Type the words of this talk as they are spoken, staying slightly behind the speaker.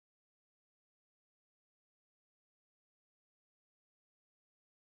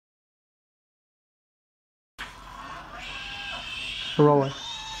We're rolling.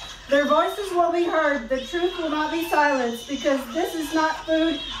 Their voices will be heard. The truth will not be silenced, because this is not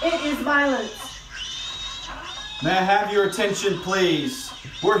food, it is violence. May I have your attention, please?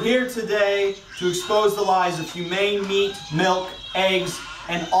 We're here today to expose the lies of humane meat, milk, eggs,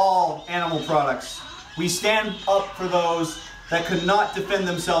 and all animal products. We stand up for those that could not defend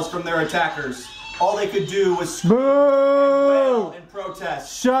themselves from their attackers. All they could do was scream and wail and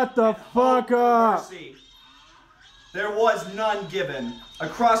protest. Shut the fuck up! Mercy. There was none given.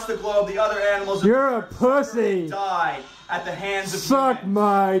 Across the globe, the other animals You're a pussy! died at the hands of Suck humans.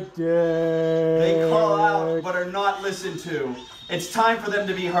 my dick! They call out but are not listened to. It's time for them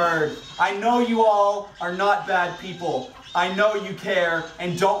to be heard. I know you all are not bad people. I know you care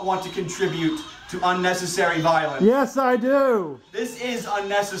and don't want to contribute to unnecessary violence. Yes, I do! This is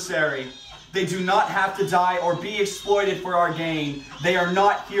unnecessary. They do not have to die or be exploited for our gain. They are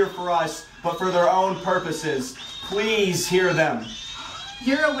not here for us, but for their own purposes. Please hear them.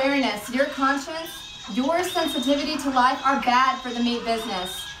 Your awareness, your conscience, your sensitivity to life are bad for the meat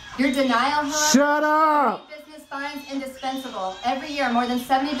business. Your denial, however, Shut up! the meat business finds indispensable. Every year, more than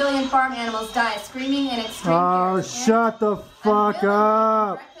 70 billion farm animals die screaming in extreme Oh, fears. shut the fuck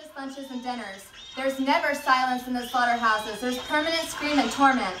up! Breakfast, lunches, and dinners. There's never silence in the slaughterhouses. There's permanent scream and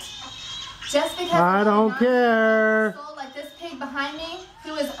torment. Just because I don't care. Soul like this pig behind me,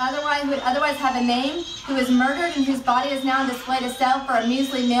 who would otherwise have a name, who is murdered and whose body is now on display to sell for a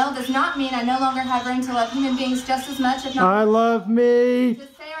measly meal, does not mean I no longer have room to love human beings just as much, if not. I love me. To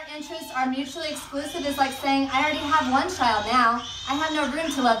say our interests are mutually exclusive is like saying I already have one child now. I have no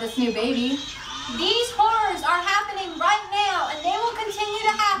room to love this new baby. These horrors are happening right now, and they will continue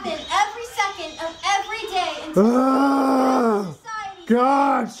to happen every second of every day until society.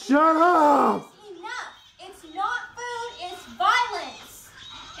 God, shut up! Enough. It's not food, it's violence.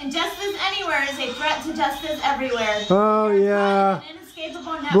 Injustice anywhere is a threat to justice everywhere. Oh, yeah. An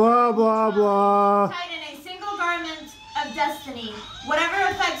inescapable network. Blah, blah, blah. Tied in a single garment of destiny. Whatever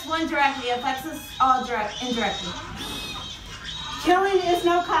affects one directly affects us all indirectly. Killing is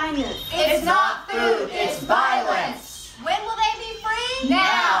no kindness. It's not food, it's violence. When will they be free?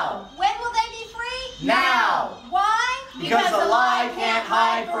 Now. When will they be free? Now. Why? Because the lie can't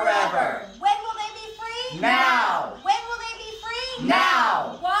hide forever. When will they be free? Now. When will they be free?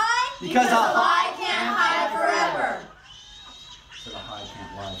 Now. Why? Because the lie can't hide forever. So the lie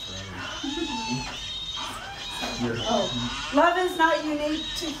can't lie forever. Love is not unique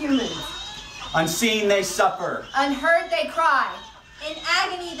to humans. Unseen they suffer. Unheard they cry. In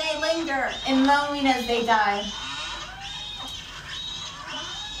agony they linger. In loneliness they die.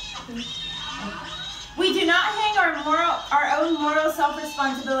 We do not hang our own moral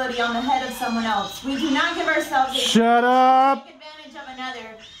self-responsibility on the head of someone else. We do not give ourselves a Shut up! take advantage of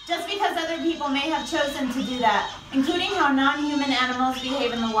another, just because other people may have chosen to do that, including how non-human animals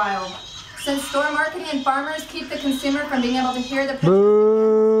behave in the wild. Since store marketing and farmers keep the consumer from being able to hear the pictures,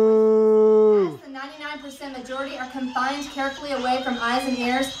 Boo! the 99% majority are confined carefully away from eyes and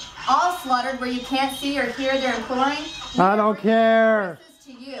ears, all slaughtered where you can't see or hear their imploring. I don't care.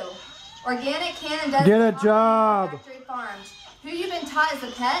 To you. Organic can and does Get a job. factory farmed. Who you've been taught as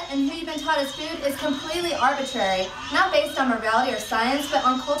a pet and who you've been taught as food is completely arbitrary, not based on morality or science, but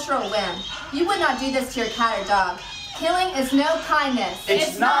on cultural whim. You would not do this to your cat or dog. Killing is no kindness.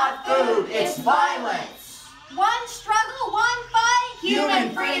 It's not food, it's violence. One struggle, one fight.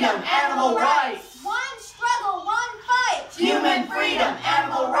 Human freedom, animal rights. One struggle, one fight. Human freedom,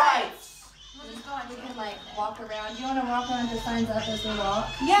 animal rights. We can like walk around. Do you want to walk around the signs up as we walk?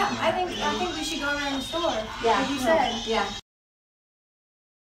 Yeah, I think we should go around the store. Yeah. Like you said. Yeah.